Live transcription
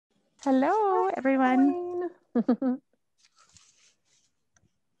Hello, everyone.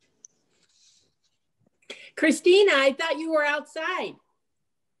 Christina, I thought you were outside.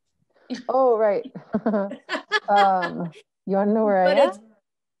 Oh, right. You want to know where I am?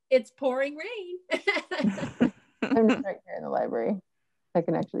 It's pouring rain. I'm just right here in the library. I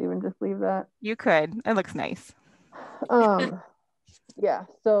can actually even just leave that. You could. It looks nice. Yeah.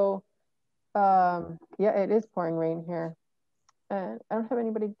 So, yeah, it is pouring rain here. And I don't have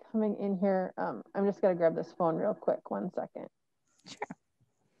anybody coming in here. I'm just gonna grab this phone real quick. 1 second. Sure.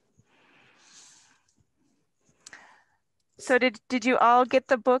 So did you all get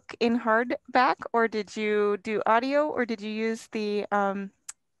the book in hardback, or did you do audio, or did you use the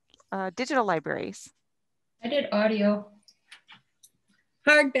digital libraries? I did audio.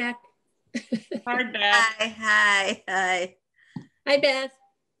 Hardback. Hardback. Hi. Hi, Beth.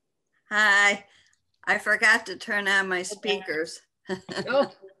 Hi. I forgot to turn on my speakers.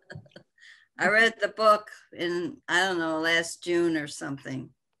 Oh. I read the book in, I don't know, last June or something.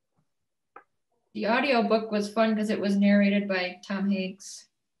 The audio book was fun because it was narrated by Tom Hanks.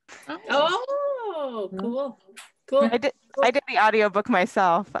 Oh, cool. Cool. I did the audiobook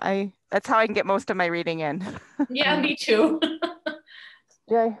myself. That's how I can get most of my reading in. Yeah, me too.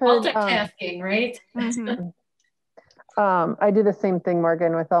 Yeah, I heard multitasking, right? Mm-hmm. I do the same thing,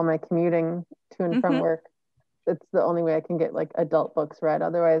 Morgan, with all my commuting to and from work. It's the only way I can get like adult books read.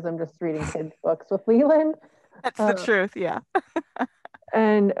 Otherwise, I'm just reading kids' books with Leland. That's the truth, yeah.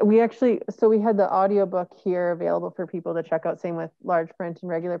 And we had the audiobook here available for people to check out, same with large print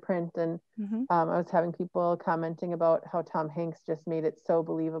and regular print. And I was having people commenting about how Tom Hanks just made it so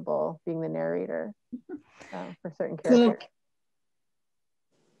believable being the narrator for certain characters. Cool.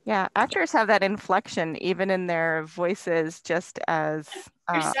 Yeah, actors have that inflection even in their voices, just as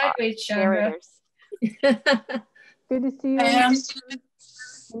You're sideways, Chandra. narrators. Good to see you.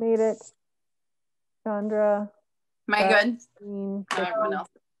 You made it. Chandra. Am I good? Christine, Everyone else.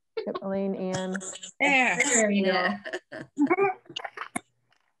 Yep, Elaine, Anne. There you go. It's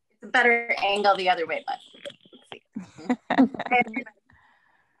a better angle the other way, but let's see.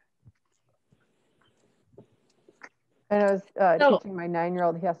 And I was teaching my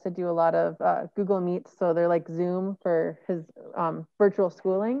 9-year-old. He has to do a lot of Google Meets, so they're like Zoom for his virtual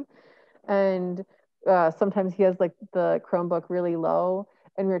schooling. And sometimes he has like the Chromebook really low,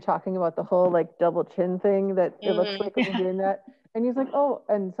 and we were talking about the whole like double chin thing that it looks like when you're doing that. And he's like, oh,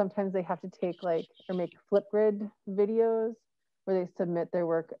 and sometimes they have to take like or make Flipgrid videos where they submit their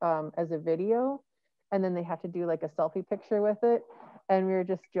work as a video, and then they have to do like a selfie picture with it. And we were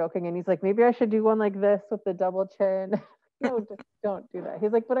just joking, and he's like, maybe I should do one like this with the double chin. No, just don't do that.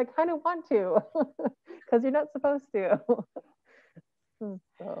 He's like, but I kind of want to, because you're not supposed to.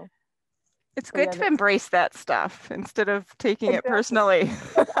 So. It's good to embrace that stuff instead of taking it personally.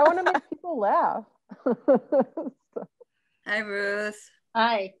 I want to make people laugh. Hi, Ruth.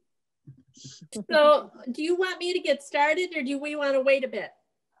 Hi. So do you want me to get started, or do we want to wait a bit?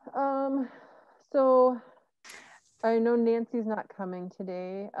 So I know Nancy's not coming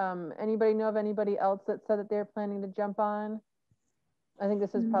today. Anybody know of anybody else that said that they're planning to jump on? I think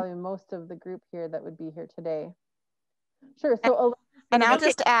this is probably most of the group here that would be here today. Sure. So and I'll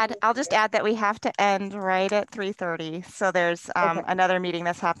just add that we have to end right at 3:30. So there's another meeting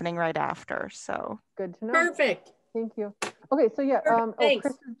that's happening right after. So good to know. Perfect. Thank you. Okay, so yeah, Thanks.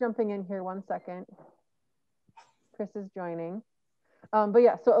 Chris is jumping in here 1 second. Chris is joining. But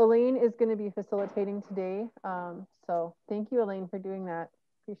yeah, so Elaine is going to be facilitating today. So thank you, Elaine, for doing that.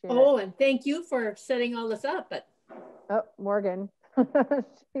 Appreciate it. Oh, and thank you for setting all this up. Oh, Morgan.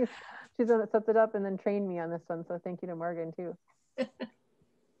 She's the one that sets it up and then trained me on this one. So thank you to Morgan too.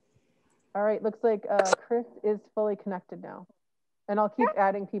 All right, looks like Chris is fully connected now. And I'll keep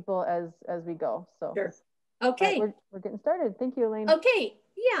adding people as we go. So sure. Okay. Right, we're getting started. Thank you, Elaine. Okay,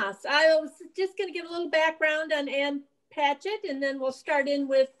 yes. I was just going to give a little background on Ann Pattchet, and then we'll start in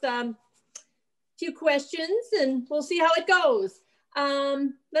with a few questions, and we'll see how it goes.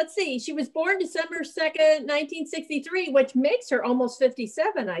 Let's see. She was born December 2nd, 1963, which makes her almost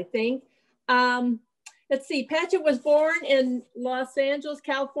 57, I think. Let's see. Pattchet was born in Los Angeles,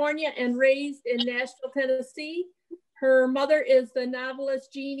 California, and raised in Nashville, Tennessee. Her mother is the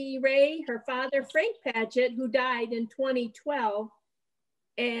novelist Jeannie Ray. Her father, Frank Pattchet, who died in 2012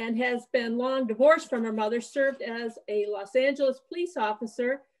 and has been long divorced from her mother, served as a Los Angeles police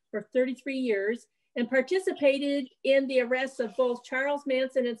officer for 33 years and participated in the arrests of both Charles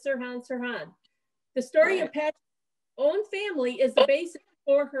Manson and Sirhan Sirhan. The story of Pattchet's own family is the basis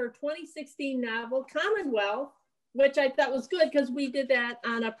for her 2016 novel, Commonwealth, which I thought was good because we did that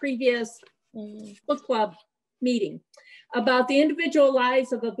on a previous book club meeting. about the individual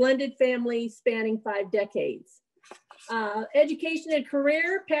lives of a blended family spanning 5 decades. Education and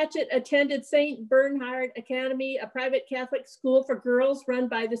career, Pattchet attended St. Bernhard Academy, a private Catholic school for girls run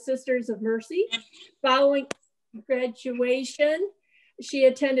by the Sisters of Mercy. Following graduation, she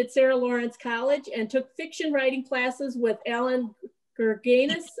attended Sarah Lawrence College and took fiction writing classes with Alan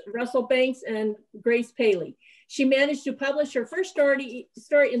Gurganus, Russell Banks, and Grace Paley. She managed to publish her first story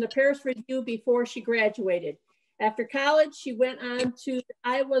in the Paris Review before she graduated. After college, she went on to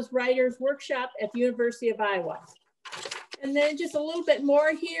Iowa's Writers Workshop at the University of Iowa. And then just a little bit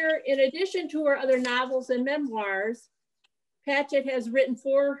more here. In addition to her other novels and memoirs, Pattchet has written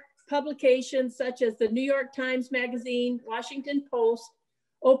 4 publications such as the New York Times Magazine, Washington Post,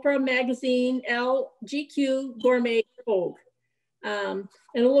 Oprah Magazine, Elle, GQ, Gourmet, Vogue. And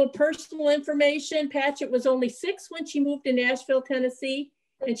a little personal information, Pattchet was only 6 when she moved to Nashville, Tennessee,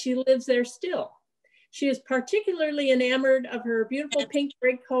 and she lives there still. She is particularly enamored of her beautiful pink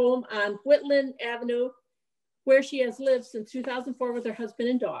brick home on Whitland Avenue, where she has lived since 2004 with her husband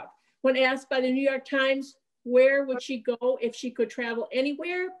and dog. When asked by the New York Times, where would she go if she could travel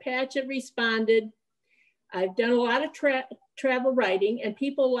anywhere, Pattchet responded, I've done a lot of travel writing, and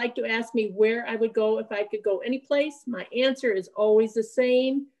people like to ask me where I would go if I could go any place. My answer is always the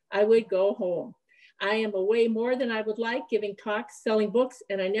same. I would go home. I am away more than I would like, giving talks, selling books,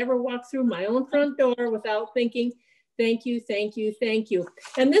 and I never walk through my own front door without thinking, thank you, thank you, thank you.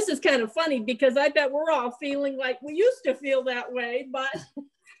 And this is kind of funny because I bet we're all feeling like we used to feel that way, but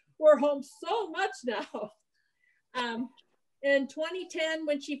we're home so much now. In 2010,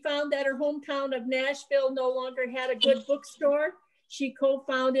 when she found that her hometown of Nashville no longer had a good bookstore, she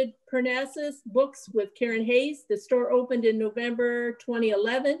co-founded Parnassus Books with Karen Hayes. The store opened in November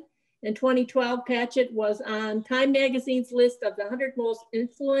 2011. In 2012, Pattchet was on Time Magazine's list of the 100 most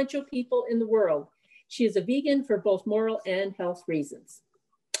influential people in the world. She is a vegan for both moral and health reasons.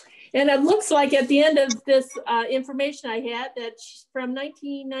 And it looks like at the end of this information I had that from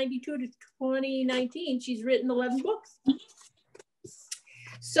 1992 to 2019, she's written 11 books.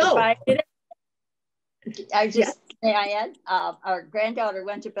 So, I just, may I add, our granddaughter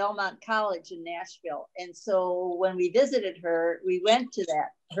went to Belmont College in Nashville. And so when we visited her, we went to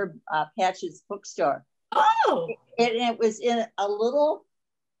her Pattchet's bookstore. Oh! And it was in a little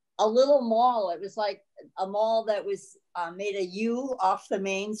mall. It was like a mall that was made a U off the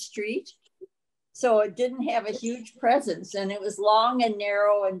main street. So it didn't have a huge presence, and it was long and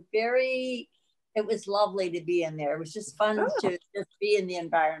narrow and it was lovely to be in there. It was just fun to just be in the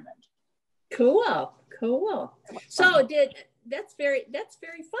environment. Cool, cool. So that's very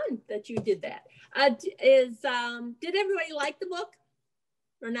fun that you did that. Did everybody like the book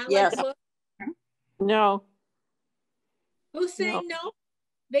or not like the book? No. Who's saying no?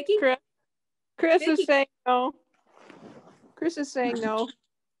 Vicki? Chris is saying no. Chris is saying no.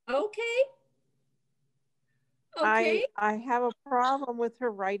 Okay. Okay. I have a problem with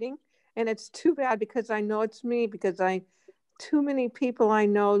her writing, and it's too bad because I know it's me, because too many people I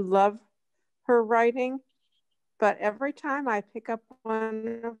know love her writing, but every time I pick up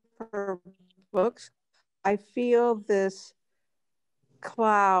one of her books, I feel this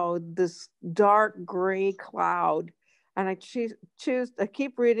cloud, this dark gray cloud, and I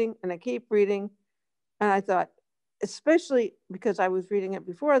keep reading and I keep reading, and I thought, especially because I was reading it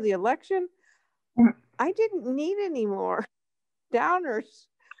before the election, I didn't need any more downers.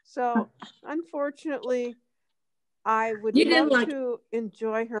 So unfortunately, I would love to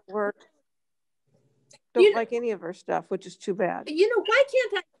enjoy her work. Don't like any of her stuff, which is too bad. You know, why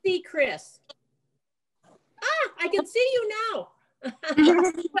can't I see Chris? I can see you now.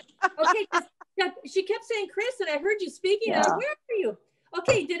 Okay, she kept saying Chris, and I heard you speaking. Yeah. Where are you?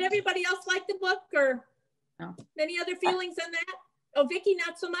 Okay, did everybody else like the book, or no? Any other feelings on that? Oh, Vicki,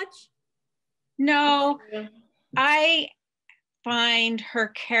 not so much? No, I find her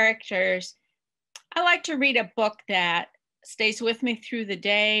characters, I like to read a book that stays with me through the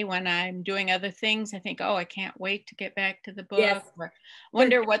day when I'm doing other things. I think, oh, I can't wait to get back to the book. Yes. Or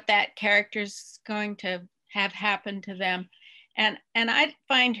wonder what that character's going to have happen to them. And I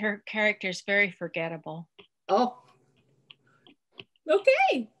find her characters very forgettable. Oh,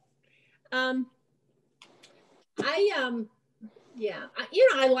 okay. Yeah, you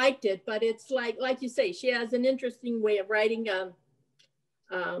know, I liked it, but it's like you say, she has an interesting way of writing.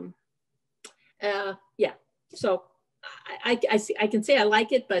 Yeah, so I can say I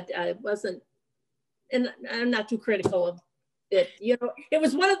like it, but it wasn't, and I'm not too critical of it. You know, it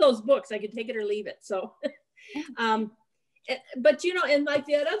was one of those books, I could take it or leave it. So, but you know, and like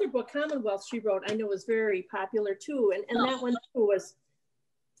that other book, Commonwealth, she wrote, I know was very popular too, and that one too was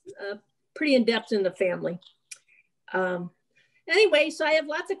pretty in depth in the family. Anyway, so I have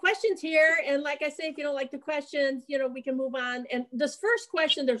lots of questions here. And like I say, if you don't like the questions, you know, we can move on. And this first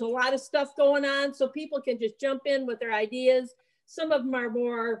question, there's a lot of stuff going on, so people can just jump in with their ideas. Some of them are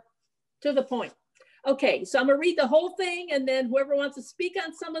more to the point. Okay, so I'm gonna read the whole thing, and then whoever wants to speak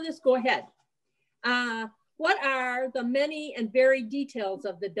on some of this, go ahead. What are the many and varied details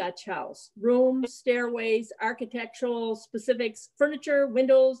of the Dutch house? Rooms, stairways, architectural specifics, furniture,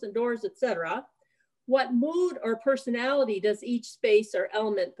 windows and doors, etc. What mood or personality does each space or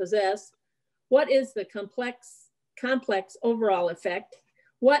element possess? What is the complex overall effect?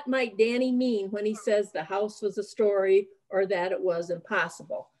 What might Danny mean when he says the house was a story or that it was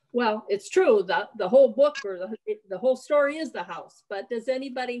impossible? Well, it's true. The whole book or the whole story is the house. But does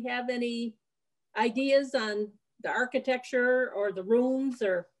anybody have any ideas on the architecture or the rooms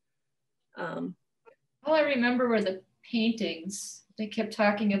or? All I remember were the paintings. They kept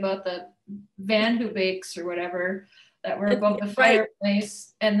talking about the Van Hoebakes or whatever that were above the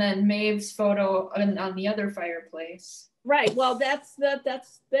fireplace, and then Maeve's photo on the other fireplace. Right. Well, that's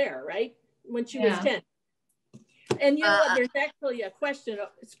there, right? When she was 10. And you know what? There's actually a question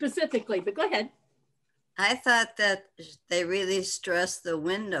specifically, but go ahead. I thought that they really stressed the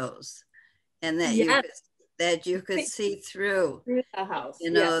windows, and that you could see through the house.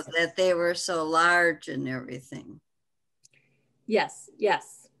 You know, that they were so large and everything. Yes.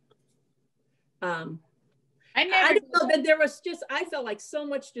 I don't know that there was just, I felt like so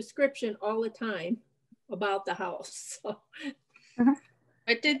much description all the time about the house. So.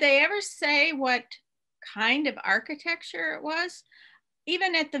 But did they ever say what kind of architecture it was?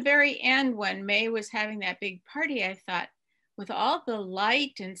 Even at the very end, when May was having that big party, I thought, with all the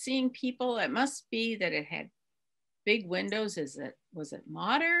light and seeing people, it must be that it had big windows. Was it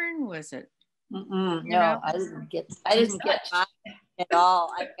modern? Was it? No, I didn't get mine at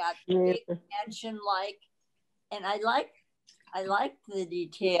all. I got big mansion like, and I like the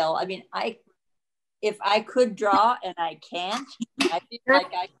detail. I mean, if I could draw and I can't, I feel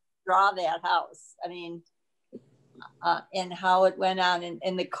like I could draw that house. I mean, and how it went on,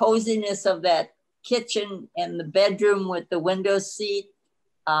 and the coziness of that kitchen and the bedroom with the window seat.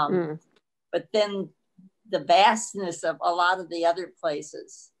 But then the vastness of a lot of the other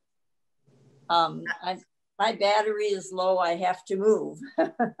places. My battery is low. I have to move.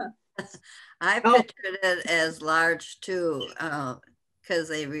 I pictured it as large too, because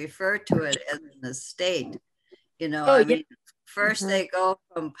they refer to it as an estate. You know, I mean, first they go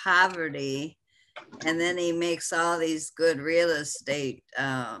from poverty, and then he makes all these good real estate,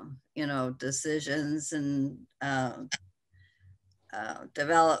 you know, decisions and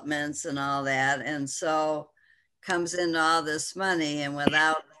developments and all that. And so comes into all this money, and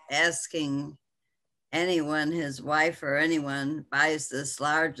without asking anyone, his wife or anyone, buys this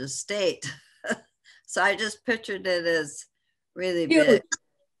large estate. So I just pictured it as really big.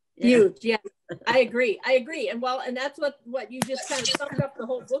 Huge, yeah. I agree. And well, and that's what you just kind of summed up the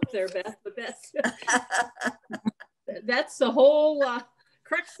whole book there, Beth. But that's the whole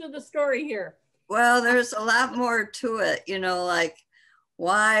crux of the story here. Well, there's a lot more to it, you know, like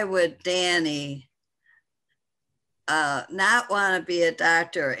why would Danny not want to be a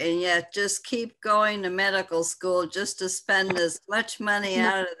doctor and yet just keep going to medical school just to spend as much money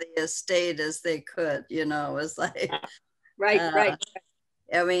out of the estate as they could, you know? It was like right.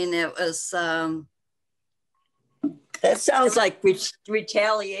 I mean, it was that sounds like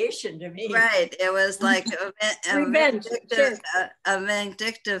retaliation to me. Right. It was like a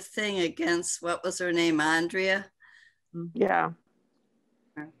vindictive thing against, what was her name, Andrea? Yeah.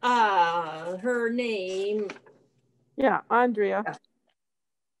 Her name. Yeah, Andrea.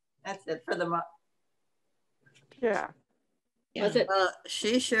 That's it for the. Yeah. Was it? Well,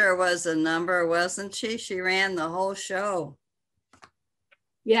 she sure was a number, wasn't she? She ran the whole show.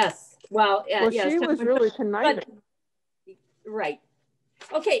 Yes. Well, she was really conniving. Right.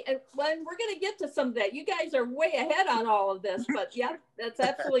 Okay, and when we're going to get to some of that, you guys are way ahead on all of this, but yeah, that's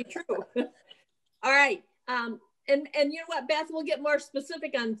absolutely true. All right. And you know what, Beth, we'll get more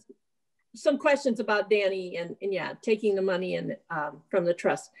specific on some questions about Danny and yeah, taking the money and from the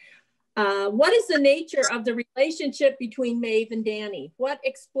trust. What is the nature of the relationship between Maeve and Danny? What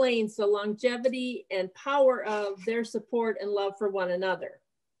explains the longevity and power of their support and love for one another?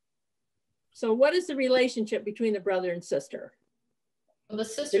 So what is the relationship between the brother and sister? Well, the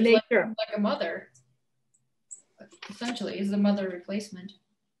sister's like a mother. Essentially, is the mother replacement.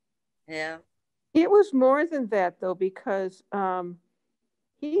 Yeah. It was more than that, though, because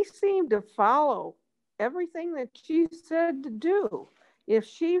he seemed to follow everything that she said to do. If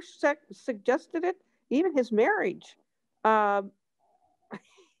she suggested it, even his marriage,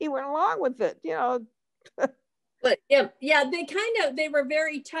 he went along with it, you know. But yeah, they were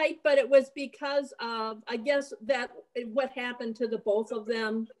very tight, but it was because of, I guess, that what happened to the both of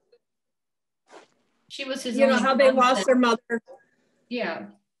them. She was his You know only how they lost constant. their mother. Yeah,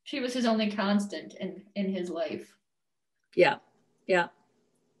 she was his only constant in his life. Yeah, yeah.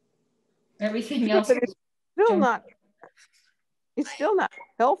 Everything else. But it's still not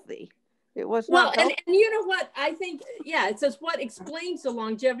healthy. It was Well, not and you know what? I think, yeah, it says what explains the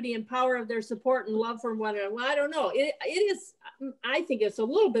longevity and power of their support and love for one another. Well, I don't know. It is, I think it's a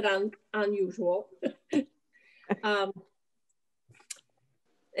little bit unusual.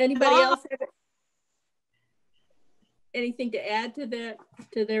 Anybody else have anything to add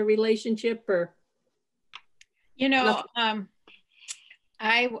to their relationship? Or you know,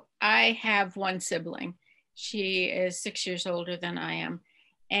 I have one sibling. She is 6 years older than I am,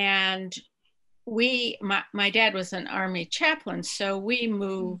 and my dad was an Army chaplain, so we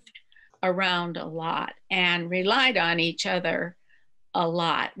moved around a lot and relied on each other a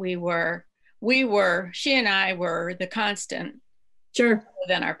lot. She and I were the constant, sure,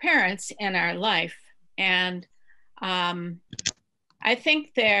 than our parents in our life. And I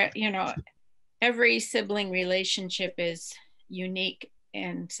think every sibling relationship is unique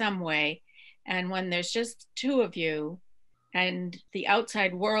in some way. And when there's just two of you and the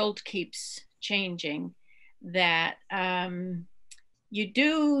outside world keeps changing, that you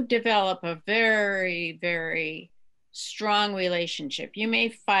do develop a very, very strong relationship. You may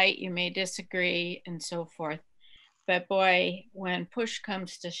fight, you may disagree, and so forth. But boy, when push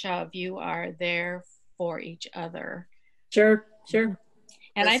comes to shove, you are there for each other. Sure, sure.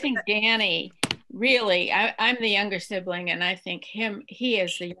 And I think Danny, really, I'm the younger sibling, and I think he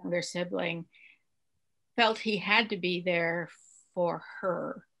as the younger sibling felt he had to be there for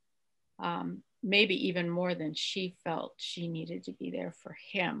her, maybe even more than she felt she needed to be there for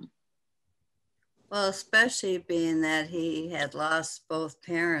him. Well, especially being that he had lost both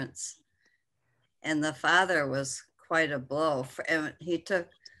parents, and the father was quite a blow. And he took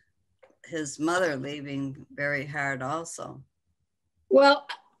his mother leaving very hard also. Well,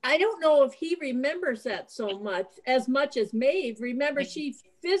 I don't know if he remembers that so much as Maeve. Remember, she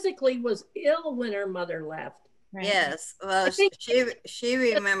physically was ill when her mother left. Right. Yes, well, she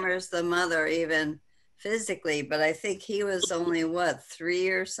remembers the mother even physically, but I think he was only, what, 3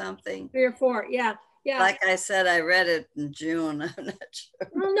 or something? 3 or 4, yeah. Yeah. Like I said, I read it in June. I'm not sure.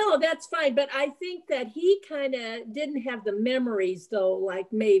 Well, no, that's fine. But I think that he kind of didn't have the memories, though,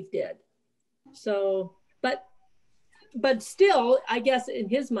 like Maeve did. So, but still, I guess in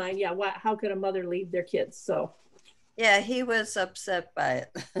his mind, yeah, how could a mother leave their kids? So, yeah, he was upset by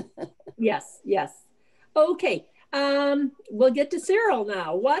it. Yes, yes. Okay, we'll get to Cyril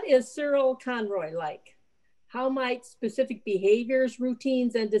now. What is Cyril Conroy like? How might specific behaviors,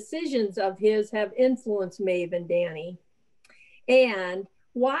 routines, and decisions of his have influenced Maeve and Danny? And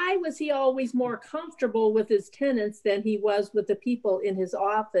why was he always more comfortable with his tenants than he was with the people in his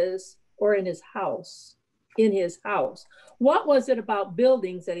office or in his house? What was it about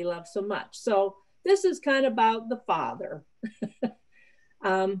buildings that he loved so much? So this is kind of about the father.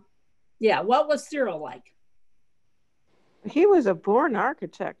 Yeah, what was Cyril like? He was a born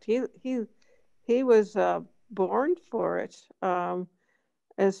architect. He was born for it.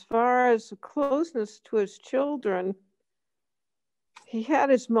 As far as closeness to his children, he had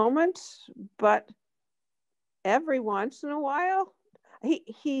his moments, but every once in a while,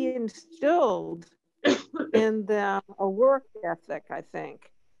 he instilled in them a work ethic, I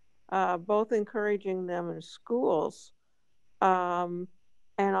think, both encouraging them in schools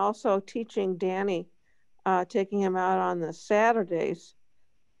and also teaching Danny, taking him out on the Saturdays.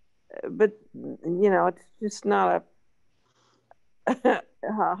 But, it's just not a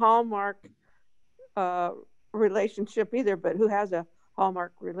Hallmark relationship either, but who has a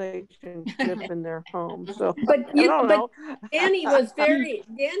Hallmark relationship in their home? So, but Danny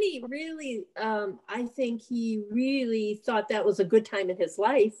really, I think he really thought that was a good time in his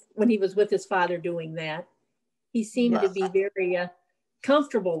life when he was with his father doing that. He seemed to be very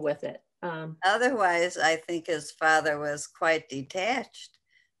comfortable with it. Otherwise, I think his father was quite detached.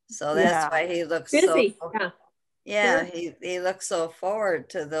 So that's why he looks busy. Yeah, sure. He looks so forward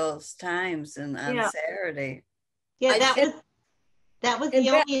to those times on Saturday. Yeah, that was the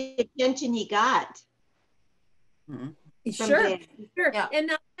only attention he got. Sure. Yeah. And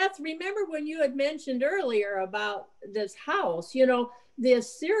now remember when you had mentioned earlier about this house,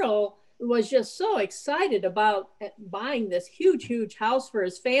 this Cyril was just so excited about buying this huge house for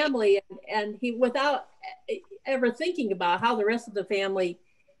his family, and he, without ever thinking about how the rest of the family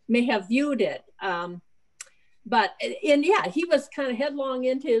may have viewed it. He was kind of headlong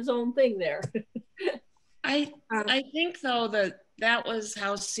into his own thing there. I think though that was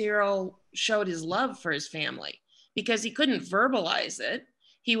how Cyril showed his love for his family, because he couldn't verbalize it.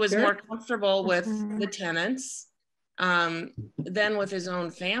 He was more comfortable with the tenants than with his own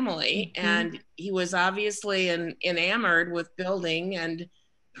family, and he was obviously enamored with building and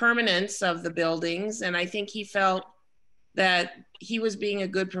permanence of the buildings. And I think he felt that he was being a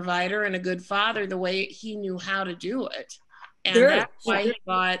good provider and a good father the way he knew how to do it. And that's why he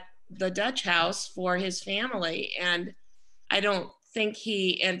bought the Dutch house for his family. And I don't think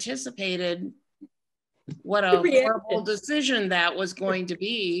he anticipated what a horrible decision that was going to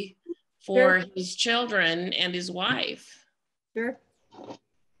be for his children and his wife.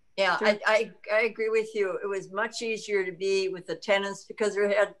 Yeah, I agree with you. It was much easier to be with the tenants because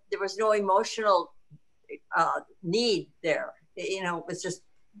there was no emotional need there. You know, it was just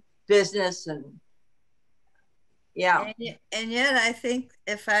business and yeah. And yet I think,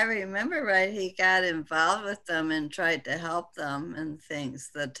 if I remember right, he got involved with them and tried to help them and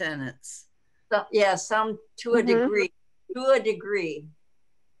things, the tenants. So, yeah, some to a degree. To a degree.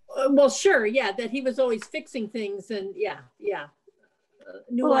 Well, sure, yeah, that he was always fixing things, and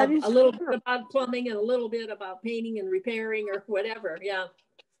knew a little bit about plumbing and a little bit about painting and repairing or whatever. Yeah,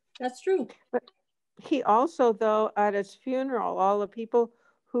 that's true. But he also, though, at his funeral, all the people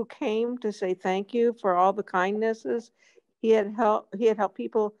who came to say thank you for all the kindnesses, he had helped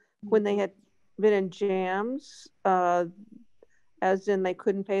people when they had been in jams, as in they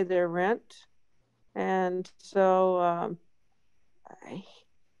couldn't pay their rent. And so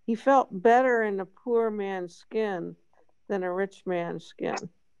he felt better in a poor man's skin than a rich man's skin.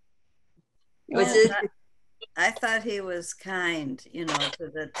 Well, I thought he was kind, to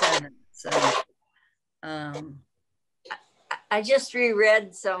the tenants. I just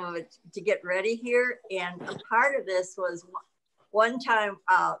reread some of it to get ready here, and a part of this was one time,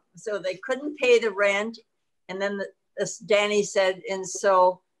 so they couldn't pay the rent, and then Danny said, and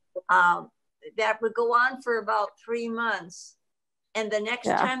so that would go on for about 3 months, and the next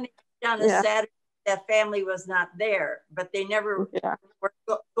time they went on a Saturday, that family was not there, but they never were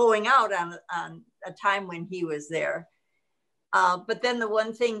going out on a time when he was there. But then the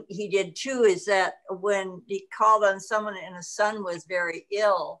one thing he did too is that when he called on someone and his son was very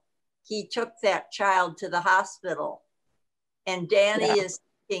ill, he took that child to the hospital. And Danny is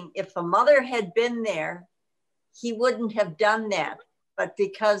thinking, if a mother had been there, he wouldn't have done that. But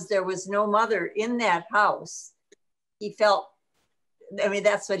because there was no mother in that house, he felt,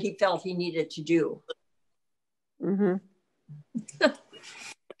 that's what he felt he needed to do.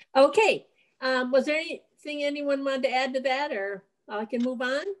 Okay. Was there anything anyone wanted to add to that, or I can move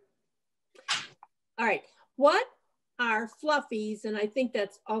on? All right. What are Fluffy's, and I think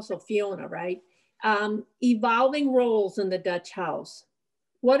that's also Fiona, right? Evolving roles in the Dutch house.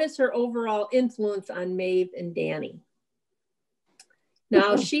 What is her overall influence on Maeve and Danny?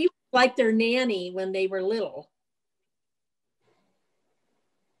 Now, she was like their nanny when they were little.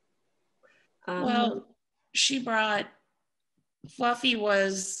 Well, Fluffy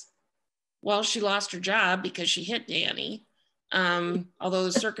was, she lost her job because she hit Danny. Although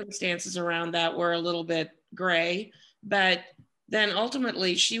the circumstances around that were a little bit gray, but then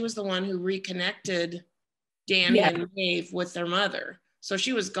ultimately she was the one who reconnected Danny and Maeve with their mother. So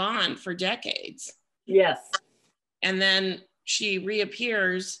she was gone for decades. Yes. And then she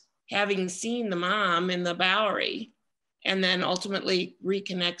reappears having seen the mom in the Bowery, and then ultimately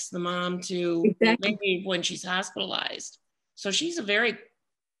reconnects the mom to Maeve when she's hospitalized. So she's a very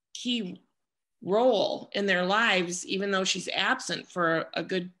key role in their lives, even though she's absent for a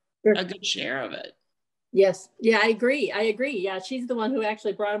good share of it. Yes. Yeah, I agree. Yeah, she's the one who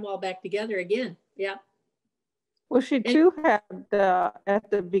actually brought them all back together again. Yeah. Well, she too had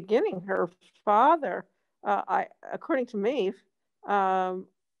at the beginning, her father, according to Maeve,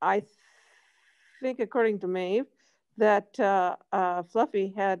 I think according to Maeve, that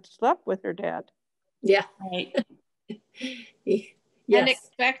Fluffy had slept with her dad. Yeah. Right. Yes. And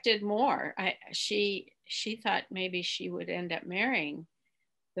expected more. She thought maybe she would end up marrying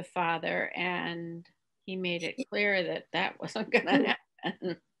the father, and he made it clear that wasn't going to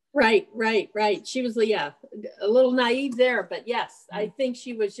happen. Right. She was, a little naive there, but yes, I think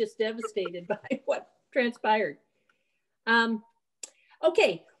she was just devastated by what transpired.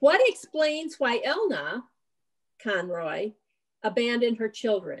 Okay, what explains why Elna Conroy abandoned her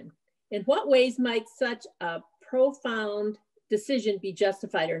children? In what ways might such a profound decision be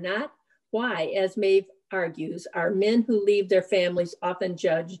justified or not? Why, as Maeve argues, are men who leave their families often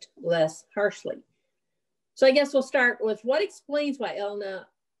judged less harshly? So I guess we'll start with what explains why Elna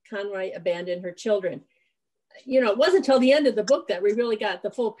Conroy abandoned her children. It wasn't until the end of the book that we really got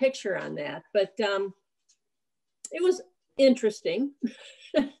the full picture on that. But it was interesting.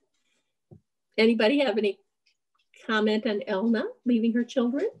 Anybody have any comment on Elna leaving her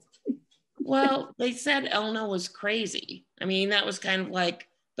children? Well, they said Elna was crazy. I mean, that was kind of like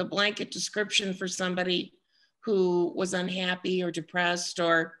the blanket description for somebody who was unhappy or depressed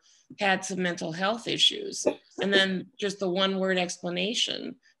or had some mental health issues. And then just the one word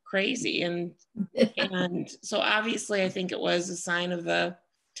explanation, crazy. And so obviously I think it was a sign of the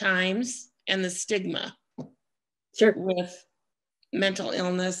times and the stigma with mental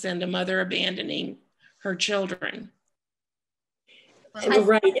illness and a mother abandoning her children.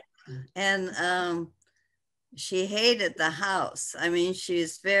 Right. And she hated the house. I mean,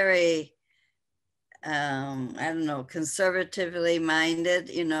 she's very, I don't know, conservatively minded.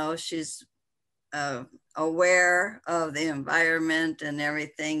 You know, she's aware of the environment and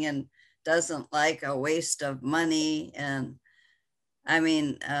everything and doesn't like a waste of money. And I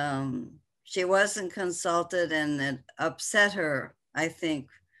mean, she wasn't consulted, and it upset her, I think,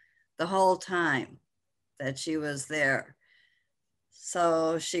 the whole time that she was there.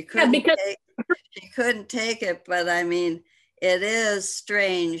 So she couldn't, she couldn't take it. But I mean, it is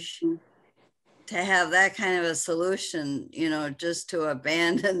strange to have that kind of a solution, you know, just to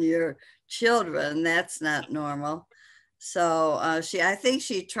abandon your children. That's not normal. So I think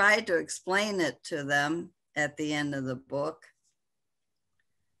she tried to explain it to them at the end of the book.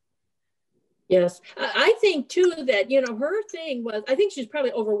 Yes, I think too that, you know, her thing was, I think she's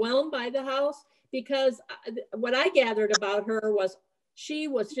probably overwhelmed by the house, because what I gathered about her was she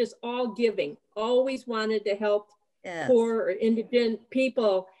was just all giving, always wanted to help poor or indigent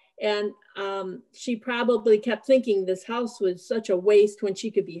people. And she probably kept thinking this house was such a waste when she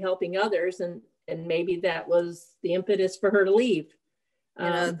could be helping others. And maybe that was the impetus for her to leave. You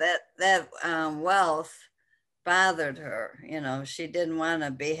know, that wealth bothered her. You know, she didn't want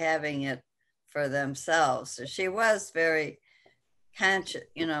to be having it for themselves. So she was very conscious,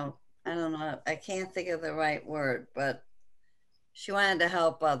 you know, I don't know, I can't think of the right word, but she wanted to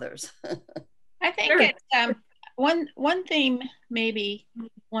help others. I think it's one theme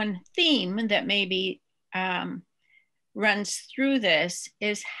that maybe runs through this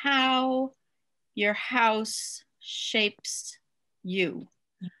is how your house shapes you.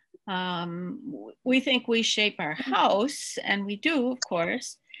 We think we shape our house, and we do, of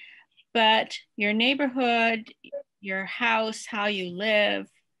course, but your neighborhood, your house, how you live,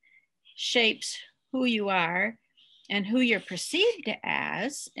 shapes who you are and who you're perceived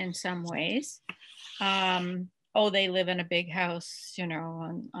as in some ways. Oh, they live in a big house, you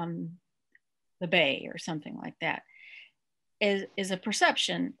know, on the bay or something like that, is a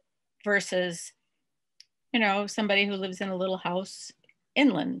perception versus, you know, somebody who lives in a little house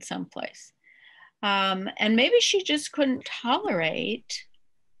inland someplace. And maybe she just couldn't tolerate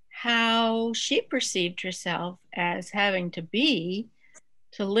how she perceived herself as having to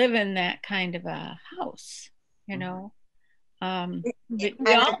live in that kind of a house, you know. We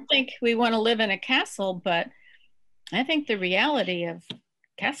all think we want to live in a castle, but I think the reality of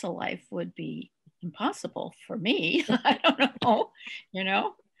castle life would be impossible for me. I don't know, you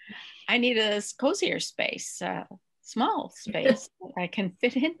know. I need a cozier space, small space I can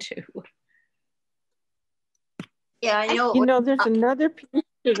fit into. Yeah, you know, there's another piece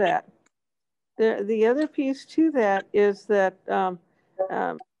to that. The other piece to that is that,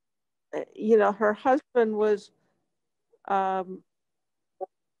 you know, her husband was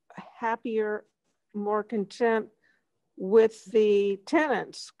happier, more content with the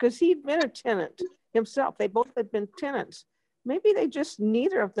tenants, because he'd been a tenant himself. They both had been tenants. Maybe they just,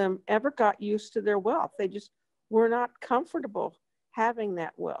 neither of them ever got used to their wealth. They just were not comfortable having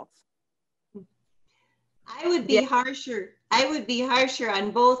that wealth. I would be harsher. I would be harsher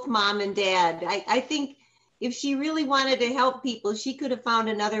on both mom and dad. I think if she really wanted to help people, she could have found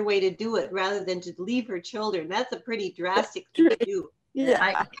another way to do it rather than to leave her children. That's a pretty drastic thing to do. Yeah,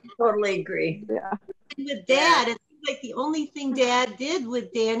 I totally agree. Yeah. And with dad, it seems like the only thing dad did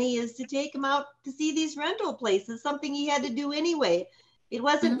with Danny is to take him out to see these rental places, something he had to do anyway. It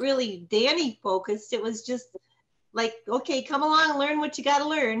wasn't really Danny focused. It was just like, okay, come along, learn what you got to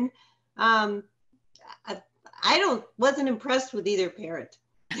learn. I wasn't impressed with either parent.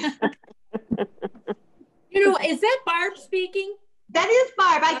 You know, is that Barb speaking? That is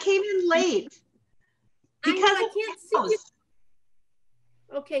Barb. I came in late. Because I can't see you.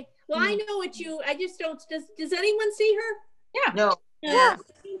 Okay. Well, I know it's you. I just don't. Does anyone see her? Yeah. No. Yeah.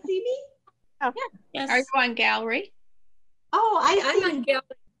 Can you see me? Oh, yeah. Yes. Are you on gallery? Oh, I'm on gallery.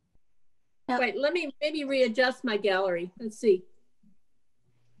 Yeah. Wait, let me maybe readjust my gallery. Let's see.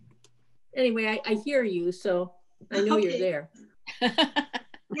 Anyway, I hear you, so I know you're there.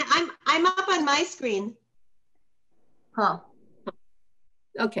 Yeah, I'm up on my screen. Huh.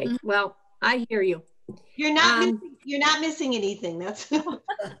 Okay, well, I hear you. You're not missing anything. That's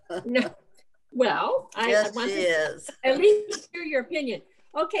no. Well, I want to at least hear your opinion.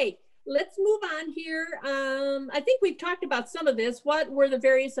 Okay, let's move on here. I think we've talked about some of this. What were the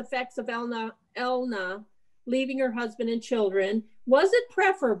various effects of Elna leaving her husband and children? Was it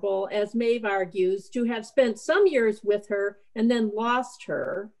preferable, as Maeve argues, to have spent some years with her and then lost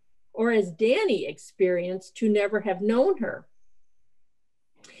her, or as Danny experienced, to never have known her?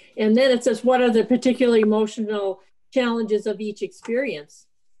 And then it says, what are the particular emotional challenges of each experience?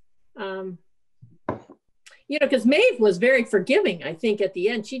 You know, because Maeve was very forgiving, I think, at the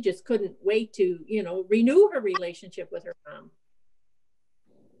end. She just couldn't wait to, you know, renew her relationship with her mom.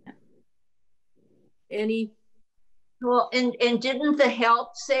 Any? Well, and didn't the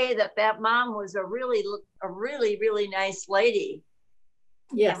help say that that mom was a really nice lady?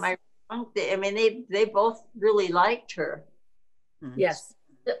 Yes. Am I wrong? I mean, they both really liked her. Yes.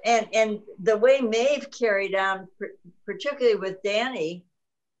 And the way Maeve carried on, particularly with Danny,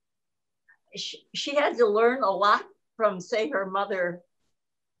 she had to learn a lot from, say, her mother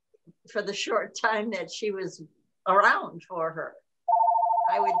for the short time that she was around for her.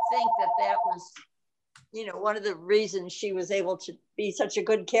 I would think that that was, you know, one of the reasons she was able to be such a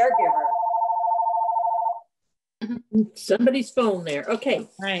good caregiver. Somebody's phone there. Okay.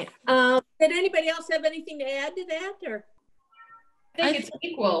 Right. Did anybody else have anything to add to that? Or I think it's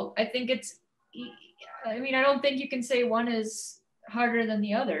equal. I think it's, I mean, I don't think you can say one is harder than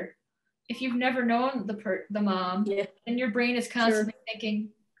the other. If you've never known the mom, and your brain is constantly thinking,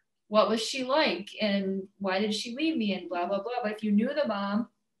 what was she like? And why did she leave me? And blah, blah, blah. But if you knew the mom,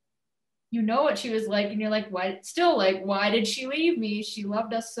 you know what she was like, and you're like, why did she leave me? She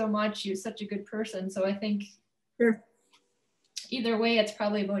loved us so much. She was such a good person. So I think either way, it's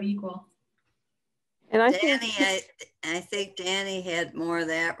probably about equal. And I think Danny had more of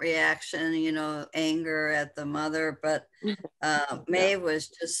that reaction, you know, anger at the mother, but Maeve was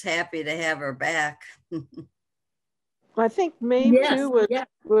just happy to have her back. I think Maeve too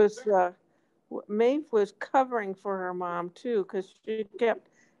Maeve was covering for her mom too, because she kept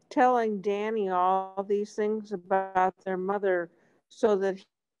telling Danny all these things about their mother, so that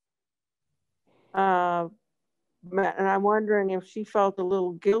and I'm wondering if she felt a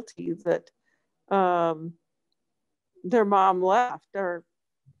little guilty that their mom left, or,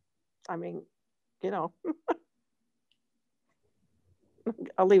 I mean, you know,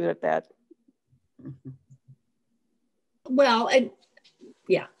 I'll leave it at that. Well,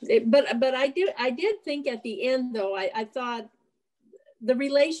 but I did think at the end, though, I thought the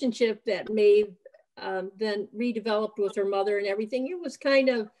relationship that Maeve then redeveloped with her mother and everything, it was kind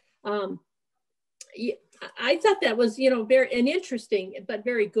of, I thought that was, you know, very interesting, but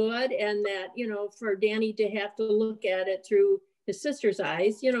very good. And that, you know, for Danny to have to look at it through his sister's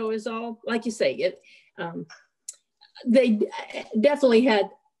eyes, you know, is all, like you say, they definitely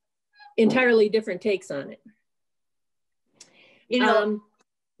had entirely different takes on it. You know,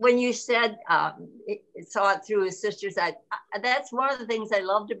 when you said saw it through his sister's eyes, that's one of the things I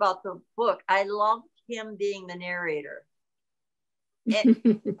loved about the book. I loved him being the narrator.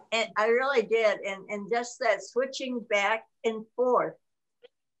 And I really did. And just that switching back and forth,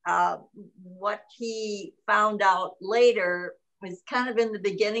 what he found out later was kind of in the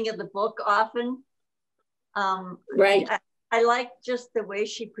beginning of the book often. Right. I like just the way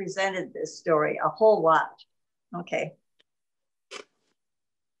she presented this story a whole lot. Okay.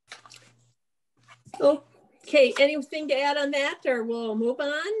 Okay, anything to add on that, or we'll move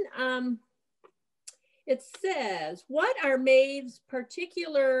on? It says, what are Maeve's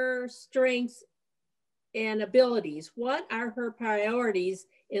particular strengths and abilities? What are her priorities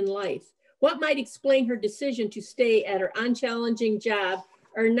in life? What might explain her decision to stay at her unchallenging job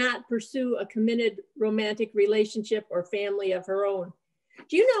or not pursue a committed romantic relationship or family of her own?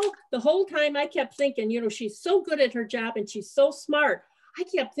 Do you know, the whole time I kept thinking, you know, she's so good at her job and she's so smart. I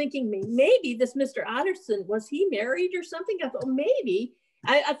kept thinking maybe this Mr. Otterson, was he married or something? I thought maybe.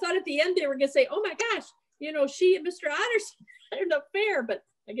 I thought at the end they were going to say, oh my gosh, you know, she and Mr. Otterson had an affair, but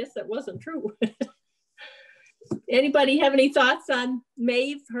I guess that wasn't true. Anybody have any thoughts on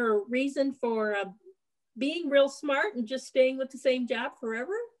Maeve, her reason for being real smart and just staying with the same job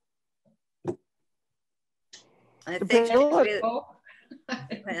forever? I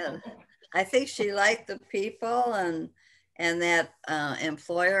think she liked the people and that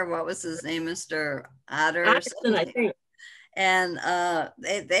employer. What was his name, Mr. Otterson, I think. And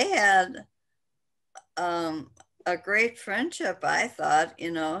they had a great friendship, I thought.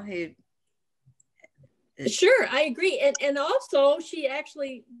 You know, Sure, I agree. And also she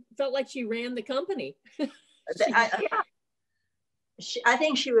actually felt like she ran the company. I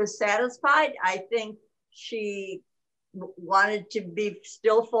think she was satisfied. I think she wanted to be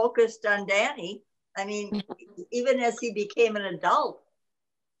still focused on Danny. I mean, even as he became an adult,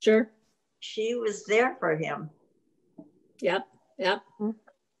 sure, she was there for him. Yep.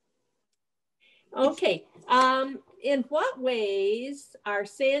 Okay. In what ways are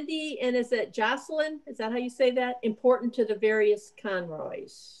Sandy and is it Jocelyn? Is that how you say that? Important to the various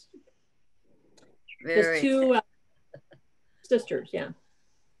Conroys? Very. His two sisters, yeah.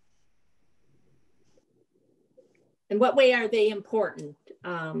 In what way are they important?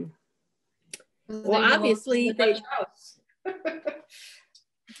 Well, obviously they.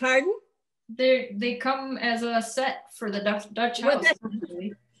 Pardon? They come as a set for the Dutch house.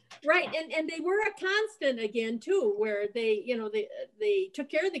 Right, and they were a constant again too, where they, you know, they took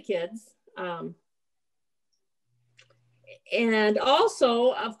care of the kids, and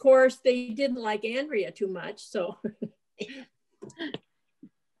also, of course, they didn't like Andrea too much, so.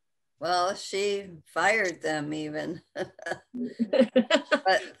 Well, she fired them even,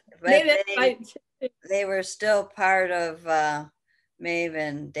 but they were still part of Maeve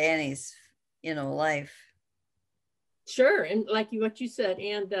and Danny's, you know, life. Sure, and like what you said,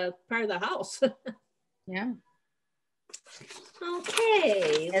 and part of the house. Yeah.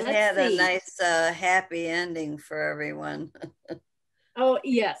 Okay. It had a nice, happy ending for everyone. Oh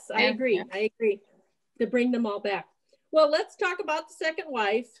yes, I agree. I agree. To bring them all back. Well, let's talk about the second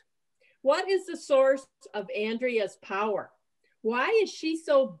wife. What is the source of Andrea's power? Why is she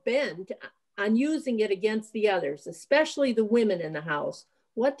so bent on using it against the others, especially the women in the house?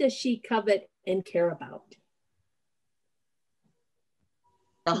 What does she covet and care about?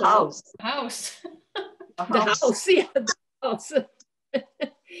 The house. The house, yeah, the house.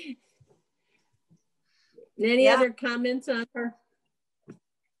 Any other comments on her?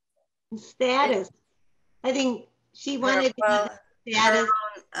 Status. I think she wanted to be status.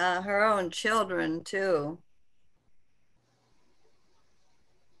 Her own children too.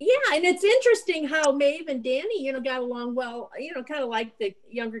 Yeah, and it's interesting how Maeve and Danny, you know, got along well, you know, kind of like the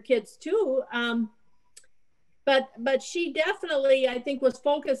younger kids too. But she definitely, I think, was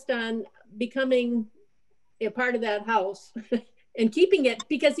focused on becoming a part of that house and keeping it,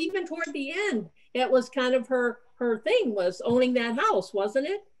 because even toward the end, it was kind of her thing was owning that house, wasn't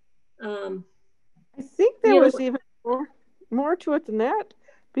it? I think there was even more to it than that,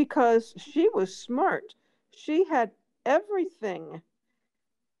 because she was smart. She had everything.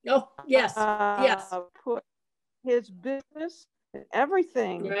 Oh, yes, yes. Put his business and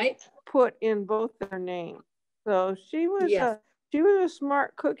everything put in both their names. So she was a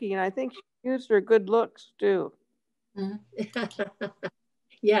smart cookie, and I think she used her good looks too.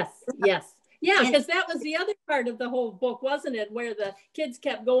 Yes. Yeah, because that was the other part of the whole book, wasn't it? Where the kids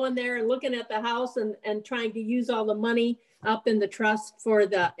kept going there and looking at the house and trying to use all the money up in the trust for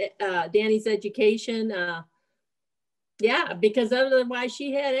the Danny's education. Yeah, because otherwise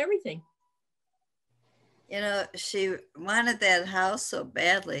she had everything. You know, she wanted that house so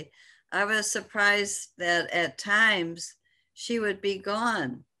badly. I was surprised that at times she would be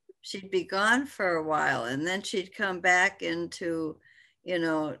gone. She'd be gone for a while, and then she'd come back into, you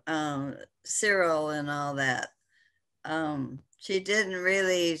know, Cyril and all that. She didn't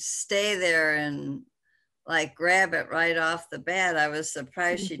really stay there and like grab it right off the bat. I was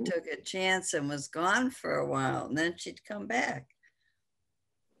surprised she took a chance and was gone for a while, and then she'd come back.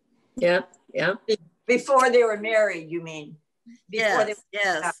 Yeah. Before they were married, you mean? Yes.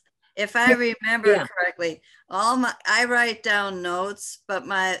 If I remember correctly, I write down notes, but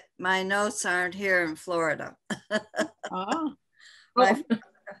my notes aren't here in Florida. My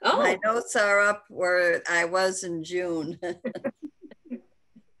notes are up where I was in June.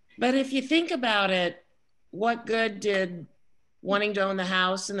 But if you think about it, what good did wanting to own the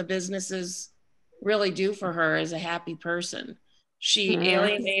house and the businesses really do for her as a happy person? She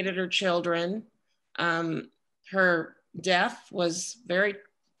alienated her children. Her death was very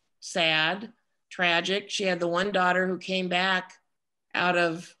sad, tragic. She had the one daughter who came back out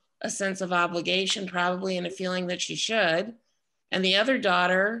of a sense of obligation, probably, and a feeling that she should. And the other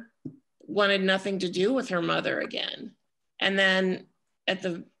daughter wanted nothing to do with her mother again. And then at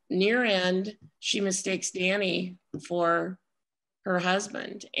the near end, she mistakes Danny for her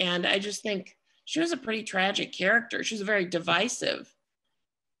husband. And I just think she was a pretty tragic character. She was a very divisive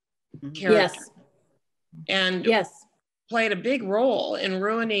character. And played a big role in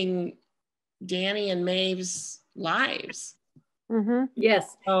ruining Danny and Maeve's lives.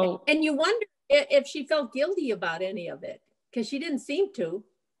 Yes. And you wonder if she felt guilty about any of it, because she didn't seem to.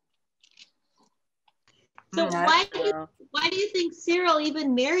 So Why do you think Cyril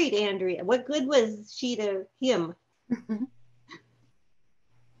even married Andrea? What good was she to him?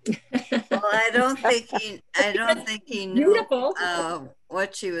 Well, I don't think he knew Beautiful.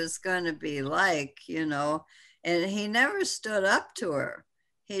 what she was going to be like, you know, and he never stood up to her.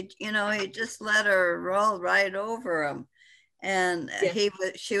 He just let her roll right over him. And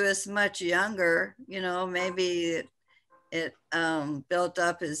she was much younger, you know, maybe it built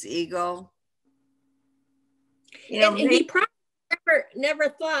up his ego. And he probably never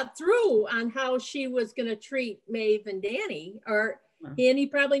thought through on how she was going to treat Maeve and Danny, and he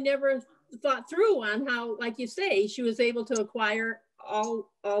probably never thought through on how, like you say, she was able to acquire all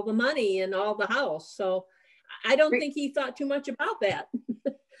the money and all the house. So I don't think he thought too much about that.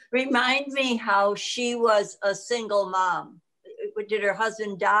 Remind me how she was a single mom. Did her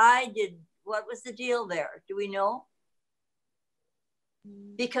husband die? What was the deal there? Do we know?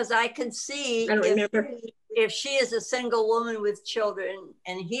 Because I can see I don't remember. If she is a single woman with children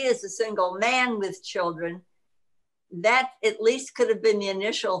and he is a single man with children, that at least could have been the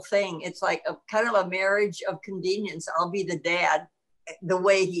initial thing. It's like a kind of a marriage of convenience. I'll be the dad. The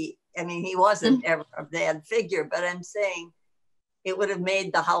way he wasn't ever a dad figure, but I'm saying it would have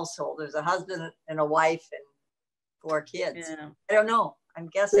made the household. There's a husband and a wife and 4 kids. Yeah. I don't know. I'm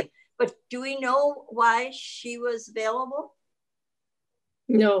guessing. But do we know why she was available?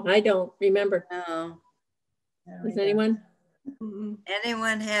 No, I don't remember. No. Does anyone?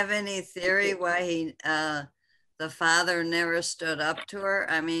 Anyone have any theory why the father never stood up to her?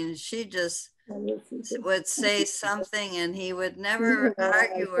 I mean, she just would say something and he would never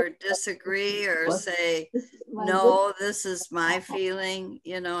argue or disagree or say, no, this is my feeling.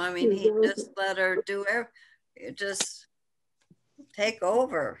 You know, I mean, he just let her do it, just take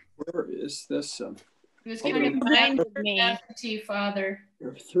over. Where is this? He was kind of reminded me. Absentee father. There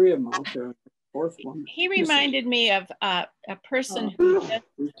are 3 of them out there. 4th one. He reminded me of a person who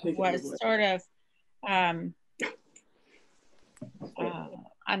was sort of an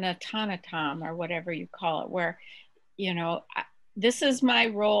automaton or whatever you call it, where, you know, this is my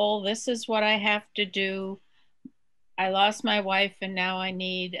role, this is what I have to do. I lost my wife and now I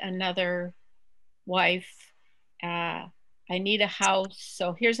need another wife. I need a house,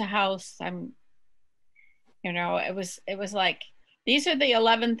 so here's a house. You know, it was like, these are the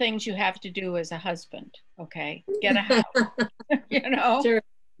 11 things you have to do as a husband. Okay, get a house. You know, Sure.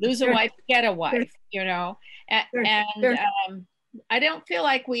 Lose a wife, get a wife. You know, and I don't feel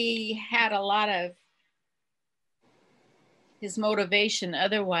like we had a lot of his motivation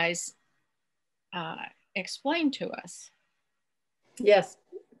otherwise explained to us. Yes,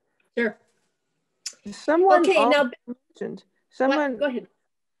 sure. Someone okay, now mentioned someone. Go ahead.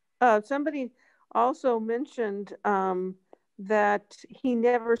 Somebody also mentioned that he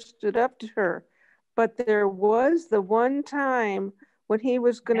never stood up to her, but there was the one time when he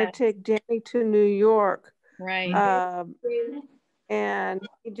was going to take Danny to New York, right? And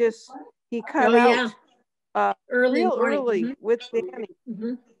he cut out early with Danny.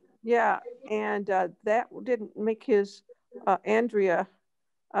 Yeah, and that didn't make his Andrea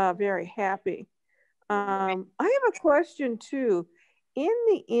very happy. I have a question too. In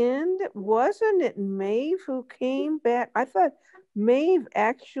the end, wasn't it Maeve who came back? I thought Maeve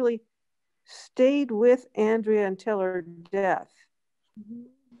actually stayed with Andrea until her death.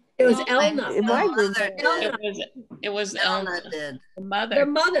 It was Elna. It was Elna did. The mother. The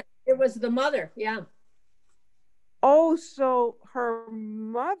mother. It was the mother. Yeah. Oh, so her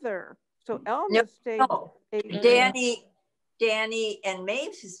mother. So Elna stayed. Danny and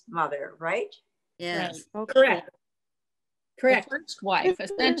Maeve's mother, right? Yes. Right. Okay. Correct. The first wife,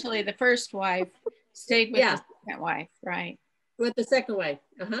 essentially the first wife stayed with the second wife, right? With the second wife.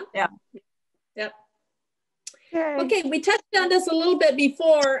 Yeah. Yep. Okay, we touched on this a little bit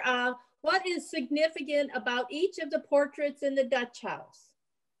before. What is significant about each of the portraits in the Dutch house?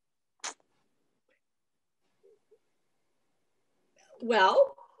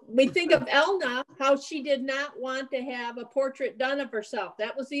 Well, we think of Elna, how she did not want to have a portrait done of herself.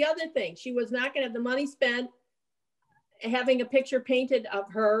 That was the other thing. She was not going to have the money spent having a picture painted of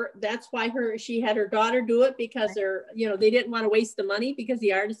her. That's why she had her daughter do it, because they didn't want to waste the money because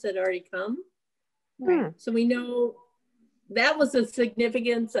the artist had already come. Right. So we know that was the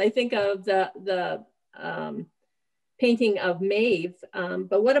significance, I think, of the painting of Maeve.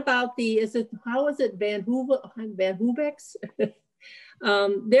 But what about how is it Van Hoebeck's?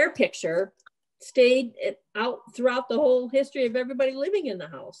 Their picture stayed out throughout the whole history of everybody living in the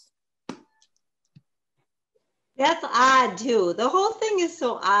house. That's odd too. The whole thing is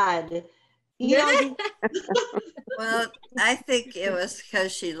so odd. Well, I think it was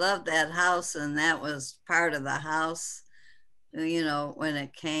because she loved that house and that was part of the house. you know, when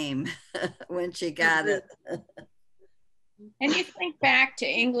it came, when she got it. And you think back to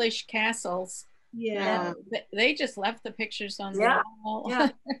English castles. Yeah. They just left the pictures on the Yeah. wall. Yeah.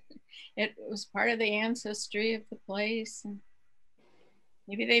 It was part of the ancestry of the place. And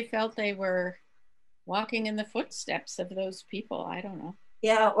maybe they felt they were walking in the footsteps of those people. I don't know.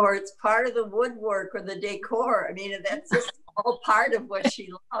 Yeah, or it's part of the woodwork or the decor. I mean, that's just all part of what she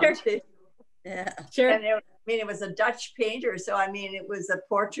loved. Yeah. Sure. And it, I mean, it was a Dutch painter, so I mean, it was a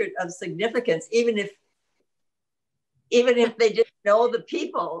portrait of significance, even if they didn't know the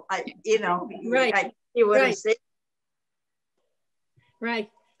people. You know, right. You would have right. said. Right.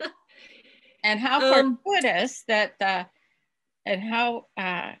 And how fortuitous that and how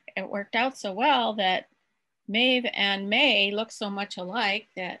it worked out so well that Maeve and May look so much alike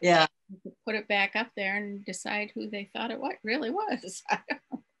that you could put it back up there and decide who they thought it really was.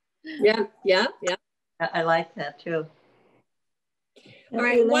 Yeah. I like that too. All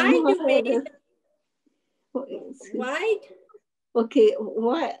right. Why do Maeve?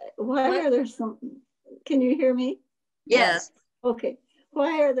 Why are there some? Can you hear me? Yes. Okay.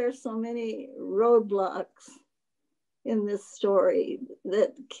 Why are there so many roadblocks in this story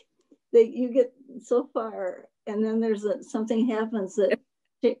that you get so far and then there's something happens that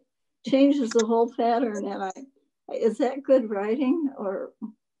changes the whole pattern? And is that good writing or?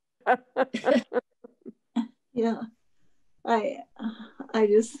 Yeah, I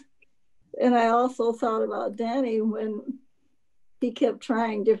just, and I also thought about Danny when he kept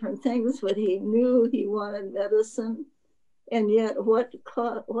trying different things, but he knew he wanted medicine. And yet what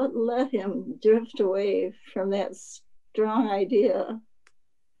let him drift away from that strong idea?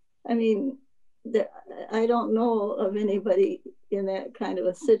 I mean, I don't know of anybody in that kind of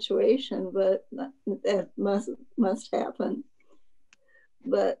a situation, but that must happen.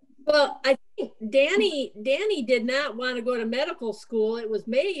 But well, I think Danny did not want to go to medical school. It was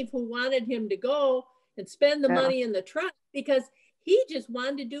Maeve who wanted him to go and spend the money in the trust because he just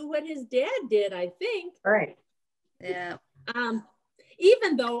wanted to do what his dad did, I think. Right. Yeah.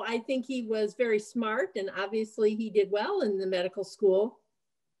 Even though I think he was very smart and obviously he did well in the medical school.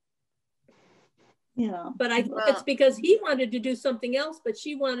 Yeah. But I think it's because he wanted to do something else, but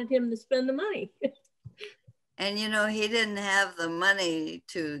she wanted him to spend the money. And you know, he didn't have the money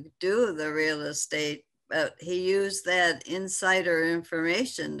to do the real estate, but he used that insider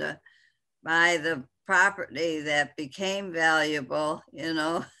information to buy the property that became valuable, you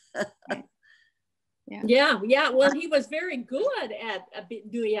know. Yeah. Well, he was very good at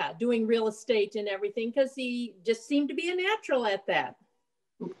doing real estate and everything because he just seemed to be a natural at that.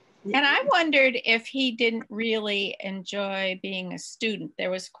 And I wondered if he didn't really enjoy being a student. There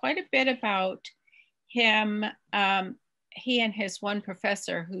was quite a bit about him. He and his one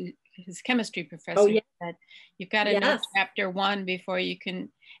professor, his chemistry professor, said, you've got to know chapter 1 before you can,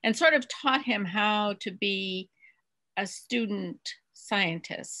 and sort of taught him how to be a student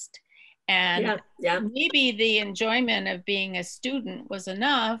scientist. And maybe the enjoyment of being a student was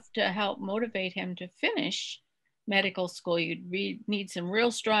enough to help motivate him to finish medical school. You'd need some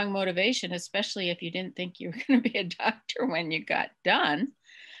real strong motivation, especially if you didn't think you were going to be a doctor when you got done.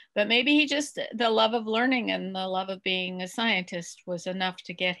 But maybe he just, the love of learning and the love of being a scientist was enough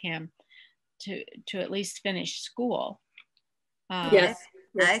to get him to at least finish school. I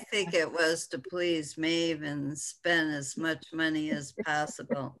think it was to please Maeve and spend as much money as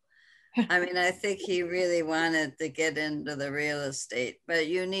possible. I mean, I think he really wanted to get into the real estate, but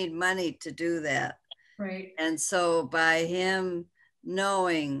you need money to do that. Right. And so by him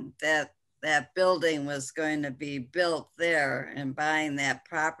knowing that that building was going to be built there and buying that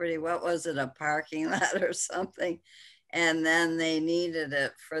property, what was it, a parking lot or something? And then they needed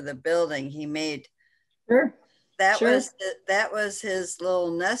it for the building. He made, that was his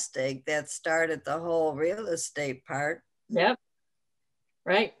little nest egg that started the whole real estate part. Yep.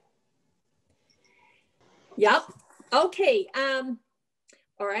 Right. Yep. Okay.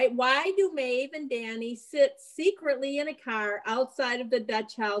 All right. Why do Maeve and Danny sit secretly in a car outside of the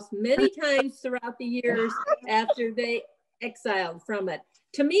Dutch house many times throughout the years after they exiled from it?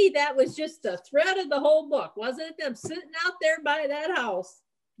 To me, that was just the thread of the whole book, wasn't it? Them sitting out there by that house.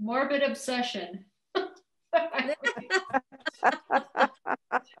 Morbid obsession.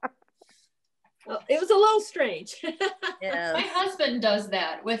 It was a little strange. My husband does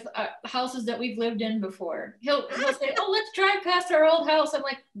that with houses that we've lived in before. He'll say, "Oh, let's drive past our old house." I'm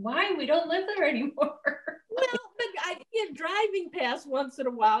like, "Why? We don't live there anymore." Well, but driving past once in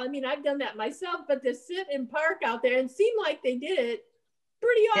a while. I mean, I've done that myself, but to sit and park out there and seem like they did it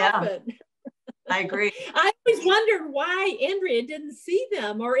pretty often. I agree. I always wondered why Andrea didn't see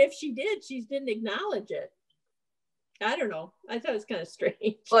them, or if she did, she didn't acknowledge it. I don't know. I thought it was kind of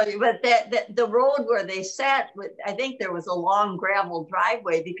strange. But the road where they sat, I think there was a long gravel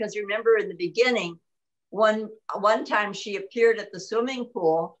driveway, because remember in the beginning, one time she appeared at the swimming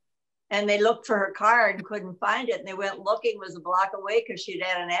pool and they looked for her car and couldn't find it. And they went looking, was a block away because she'd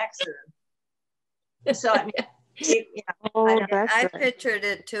had an accident. So I mean, I pictured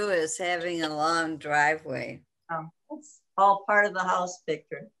it too as having a long driveway. It's all part of the house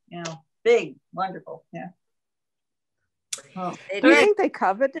picture, big, wonderful. Yeah. Do you think they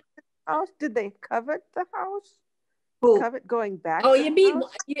coveted the house? Did they covet the house? Covet going back? Oh, you mean?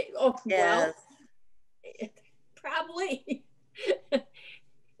 Yes. Well, probably.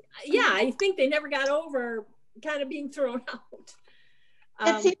 Yeah, I think they never got over kind of being thrown out.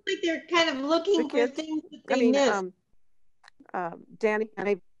 It seems like they're kind of looking for things that they missed. Danny,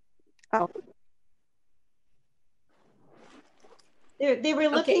 They were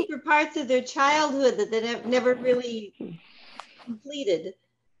looking for parts of their childhood that they never really completed.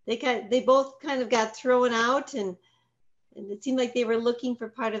 They both kind of got thrown out, and it seemed like they were looking for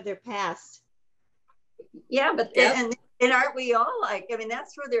part of their past. Yeah, but and aren't we all like? I mean,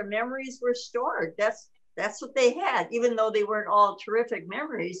 that's where their memories were stored. That's what they had, even though they weren't all terrific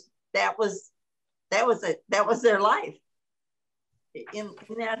memories. That was their life in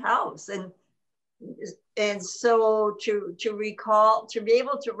that house, and so to recall, to be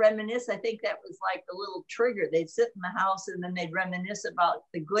able to reminisce, I think that was like the little trigger. They'd sit in the house and then they'd reminisce about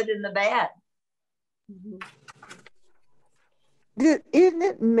the good and the bad. Isn't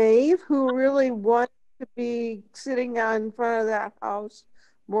it Maeve who really wanted to be sitting in front of that house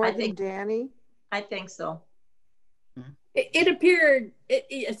more than Danny? I think so. It appeared,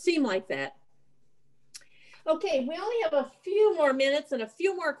 it seemed like that. Okay, we only have a few more minutes and a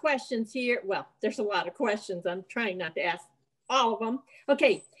few more questions here. Well, there's a lot of questions. I'm trying not to ask all of them.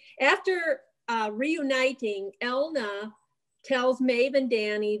 Okay, after reuniting, Elna tells Maeve and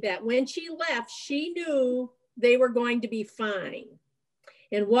Danny that when she left, she knew they were going to be fine.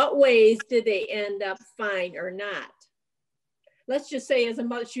 In what ways did they end up fine or not? Let's just say as a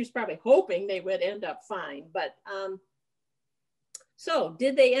mother, she was probably hoping they would end up fine. But so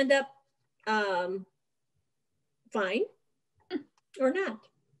did they end up fine or not?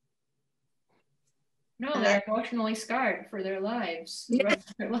 No, they're emotionally scarred for their lives, the rest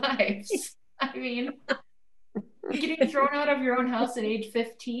of their lives. I mean, getting thrown out of your own house at age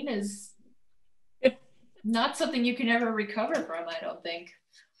 15 is not something you can ever recover from, I don't think.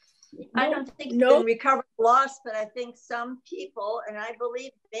 I don't think you can recover loss, but I think some people, and I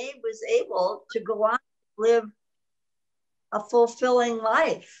believe Maeve was able to go on and live a fulfilling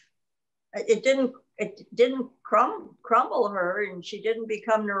life. It didn't crumble her, and she didn't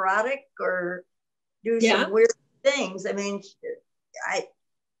become neurotic or do some weird things. I mean,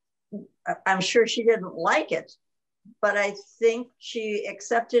 I'm sure she didn't like it, but I think she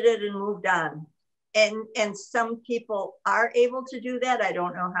accepted it and moved on. And some people are able to do that. I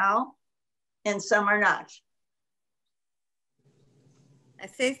don't know how, and some are not. I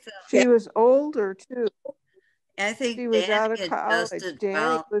think she was older too. I think she was Danny out of college.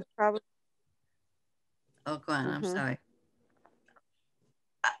 Danny was probably. Oh, go on. I'm sorry.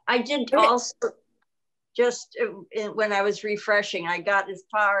 I did also just when I was refreshing, I got as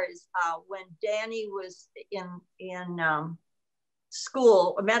far as when Danny was in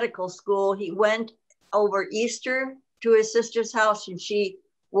school, medical school. He went over Easter to his sister's house, and she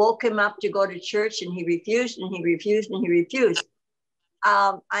woke him up to go to church, and he refused, and he refused, and he refused.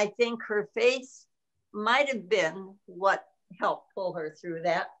 I think her faith might have been what helped pull her through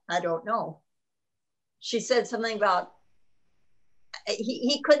that. I don't know. She said something about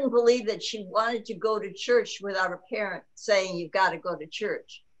he couldn't believe that she wanted to go to church without a parent saying, you've got to go to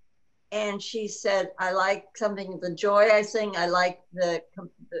church. And she said, I like something, the joy I sing. I like the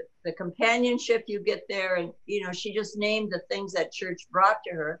companionship you get there. And, she just named the things that church brought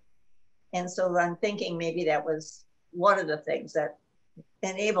to her. And so I'm thinking maybe that was one of the things that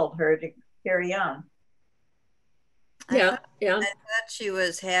enabled her to carry on. I thought she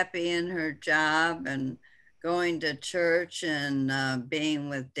was happy in her job and going to church and being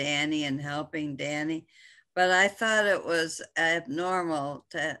with Danny and helping Danny. But I thought it was abnormal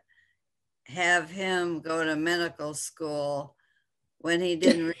to have him go to medical school when he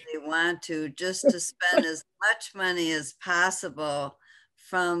didn't really want to, just to spend as much money as possible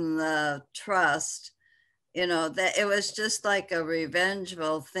from the trust. That it was just like a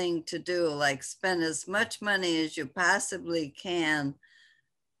revengeful thing to do, like spend as much money as you possibly can,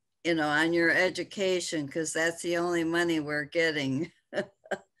 on your education, because that's the only money we're getting.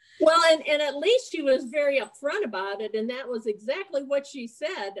 Well, and at least she was very upfront about it, and that was exactly what she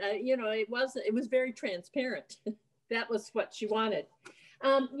said. It was very transparent. that was what she wanted.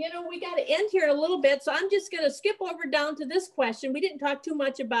 You know, we got to end here a little bit, so I'm just going to skip over down to this question. We didn't talk too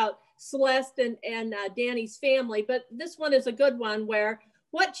much about Celeste and Danny's family, but this one is a good one. Where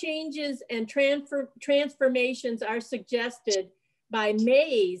what changes and transformations are suggested by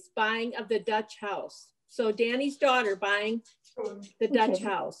May's buying of the Dutch house? So Danny's daughter buying the Dutch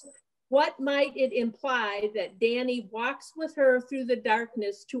house. What might it imply that Danny walks with her through the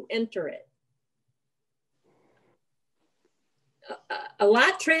darkness to enter it? A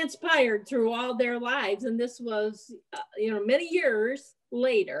lot transpired through all their lives, and this was, you know, many years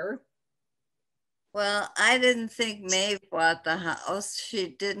later. Well, I didn't think Maeve bought the house.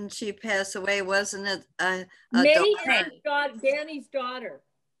 She pass away? Wasn't it a May daughter? is Danny's daughter.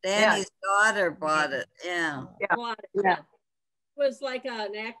 Danny's daughter bought it. Yeah. Bought it. Yeah. Was like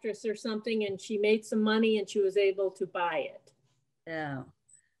an actress or something, and she made some money and she was able to buy it. Yeah.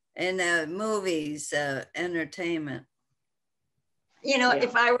 And movies, entertainment. You know,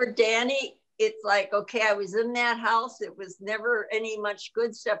 if I were Danny, it's like, okay, I was in that house. It was never any much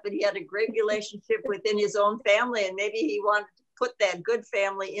good stuff, but he had a great relationship within his own family. And maybe he wanted to put that good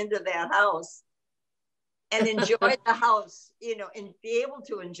family into that house and enjoy the house, you know, and be able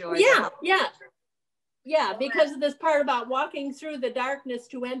to enjoy the house. Yeah, because of this part about walking through the darkness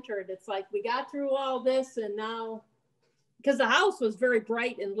to enter it. It's like we got through all this, and now, because the house was very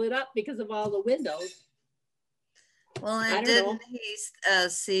bright and lit up because of all the windows. Well, and didn't he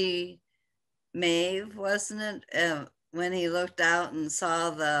see Maeve, wasn't it? When he looked out and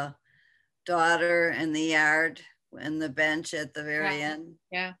saw the daughter in the yard and the bench at the very end.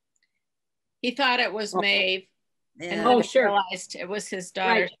 Yeah. He thought it was Maeve. Yeah. And realized it was his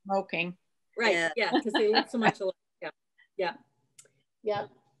daughter smoking. Right. Yeah, because they look so much alike. Yeah.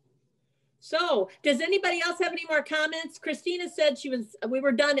 So, does anybody else have any more comments? Christina said we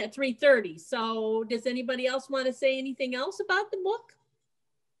were done at 3:30. So, does anybody else want to say anything else about the book?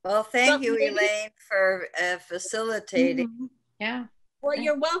 Well, thank you, Elaine, for facilitating. Mm-hmm. Yeah. Well,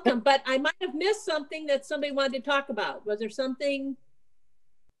 you're welcome. But I might have missed something that somebody wanted to talk about. Was there something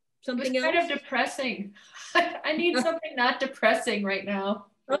else? Kind of depressing. I need something not depressing right now.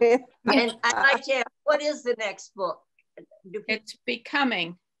 And I'd like to ask, what is the next book? It's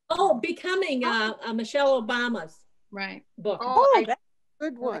Becoming. Oh, Becoming, Michelle Obama's book. Oh, that's a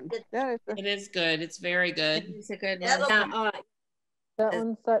good one. It is good. It's very good. It's a good That one.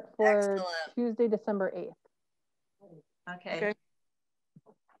 one's set for Tuesday, December 8th. Okay.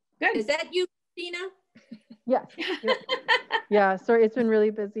 Good. Is that you, Christina? Yes. Yeah, sorry, it's been really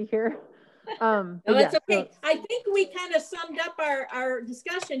busy here. No, it's okay. I think we kind of summed up our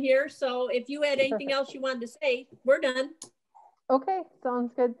discussion here. So if you had anything else you wanted to say, we're done. Okay,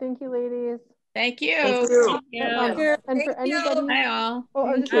 sounds good. Thank you, ladies. Thank you. Thank you. And for anybody, Hi all. I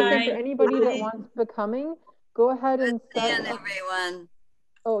was just going to say, for anybody that wants Becoming, go ahead and set everyone.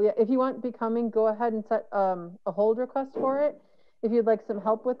 Oh yeah, if you want Becoming, go ahead and set a hold request for it. If you'd like some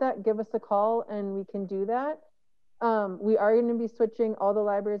help with that, give us a call and we can do that. We are going to be switching, all the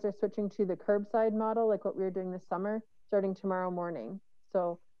libraries are switching to the curbside model, like what we were doing this summer, starting tomorrow morning.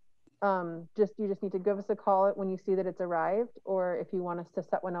 So you just need to give us a call when you see that it's arrived, or if you want us to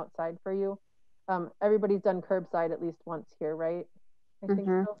set one outside for you. Everybody's done curbside at least once here, right? I think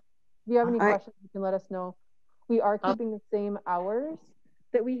so. If you have any questions, you can let us know. We are keeping the same hours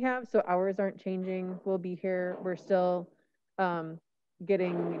that we have, so hours aren't changing. We'll be here. We're still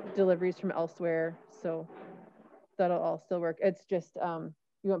getting deliveries from elsewhere, so that'll all still work. It's just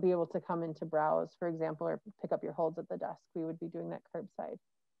you won't be able to come in to browse, for example, or pick up your holds at the desk. We would be doing that curbside.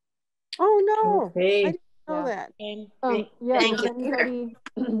 Oh no, okay. I didn't know that.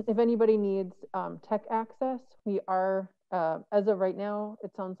 If anybody needs tech access, we are as of right now,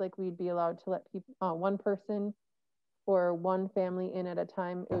 it sounds like we'd be allowed to let people one person or one family in at a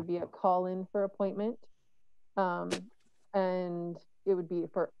time. It would be a call-in for appointment, and it would be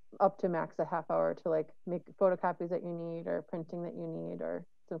for up to max a half hour to like make photocopies that you need, or printing that you need, or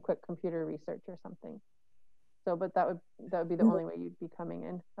some quick computer research or something. So, but that would be the only way you'd be coming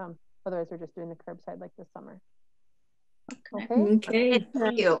in. Otherwise, we're just doing the curbside like this summer. Okay.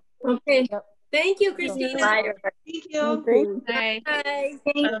 Thank you. Okay. Yep. Thank you, Christina. Bye. Thank you. Bye.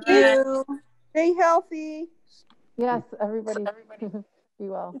 Thank you. Stay healthy. Yes, everybody. Be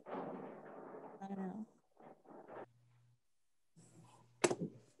well.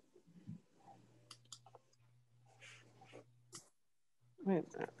 Wait a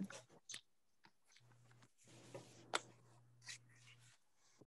minute.